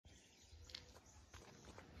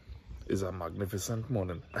is a magnificent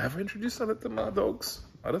morning. I have introduced Sully to my dogs.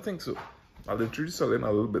 I don't think so. I'll introduce Sully in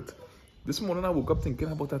a little bit. This morning I woke up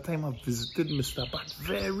thinking about a time I visited Mr. Bat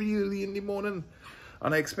very early in the morning.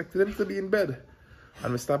 And I expected him to be in bed.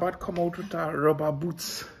 And Mr. Bat come out with our rubber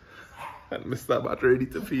boots. And Mr. Bat ready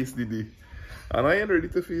to face the day. And I ain't ready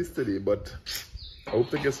to face today, but I hope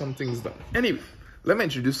to get some things done. Anyway, let me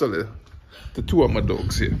introduce Sully to two of my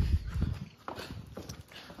dogs here.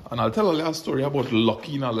 And I'll tell a little story about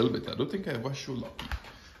Lucky in a little bit. I don't think I ever show Lucky.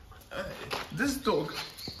 This dog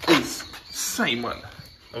is Simon.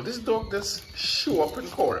 Now this dog just show up in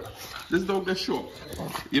Caura. This dog just show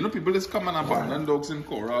up. You know, people just come and abandon dogs in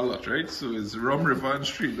Caura a lot, right? So it's Rum River and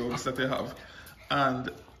street dogs that they have.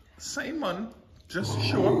 And Simon just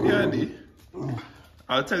show up here today.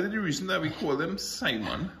 I'll tell you the reason that we call him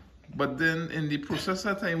Simon. But then in the process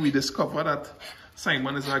of time, we discover that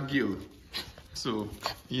Simon is a girl. So,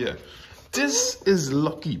 yeah. This is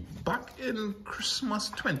Lucky. Back in Christmas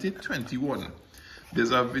 2021,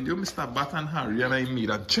 there's a video Mr. Bat and Harry and I made.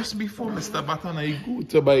 And just before Mr. Bat and I go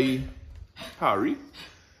to buy Harry,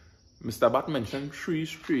 Mr. Bat mentioned 3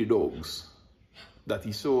 stray dogs that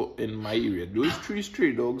he saw in my area. Those 3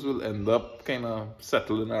 stray dogs will end up kind of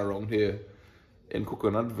settling around here in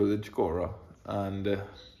Coconut Village, Caura. And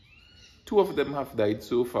 2 of them have died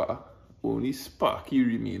so far. Only Sparky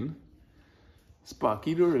remain.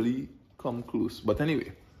 Sparky don't really come close. But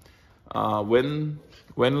anyway, when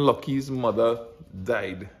Lucky's mother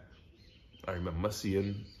died, I remember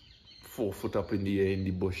seeing 4 foot up in the air in the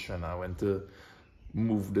bush, and I went to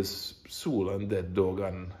move this soul and dead dog.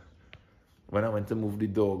 And when I went to move the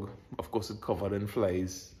dog, of course it covered in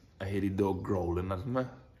flies. I heard the dog growling at me.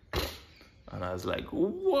 And I was like,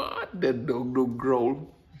 what? That dog don't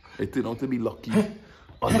growl. It turned out to be Lucky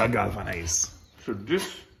under galvanized. So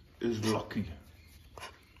this is Lucky.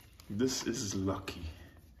 This is Lucky.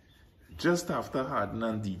 Just after Harden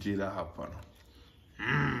and DJ that happened.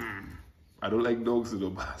 I don't like dogs, though,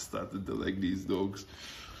 but I started to like these dogs.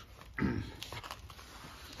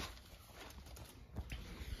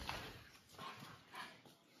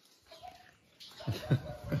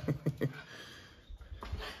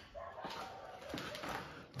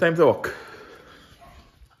 Time to walk.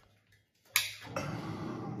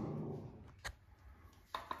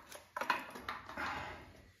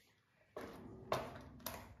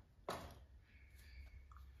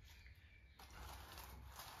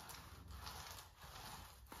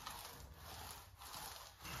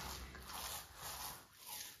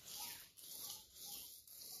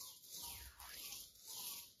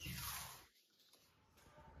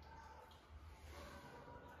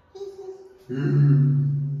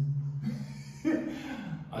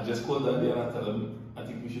 I just called Daddy and I tell him I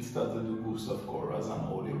think we should start to do Ghost of Caura as an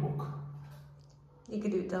audiobook. You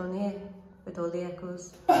could do it down here with all the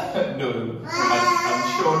echoes. No. I'm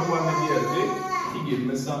sure one of the other day he gave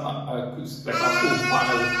me some acoustic, like a full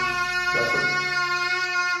panel. That's it.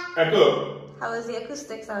 Echo! How is the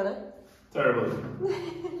acoustics on it? Terrible.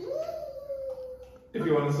 If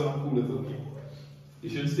you want to sound cool, it's okay. You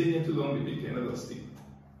shouldn't stay here too long, it'll be kind of dusty.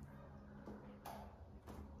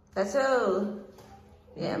 That's all.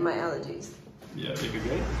 Yeah, my allergies. Yeah, take a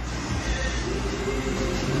guy.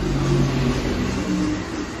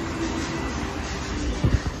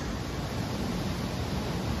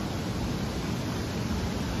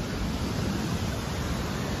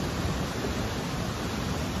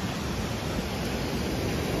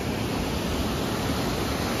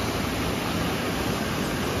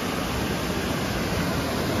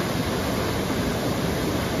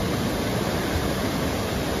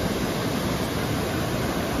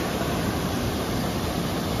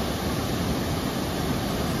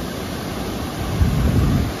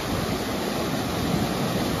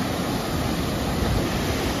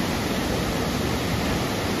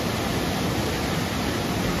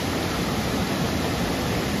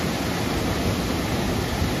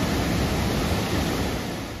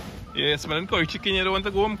 Yeah, smelling curry chicken, you don't want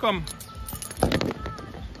to go home, come.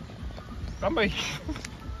 Come by.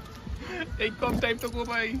 Hey, come, time to go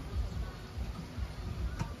by.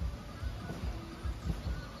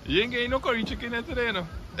 You ain't getting no curry chicken here today, you know.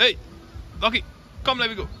 Hey, Lucky, come, let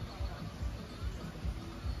me go.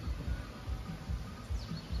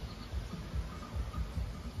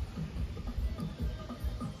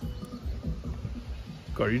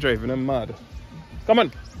 Curry driving him mad. Come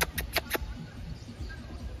on.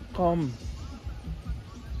 Come.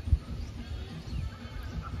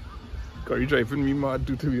 Curry driving me mad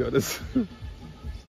too, to be honest.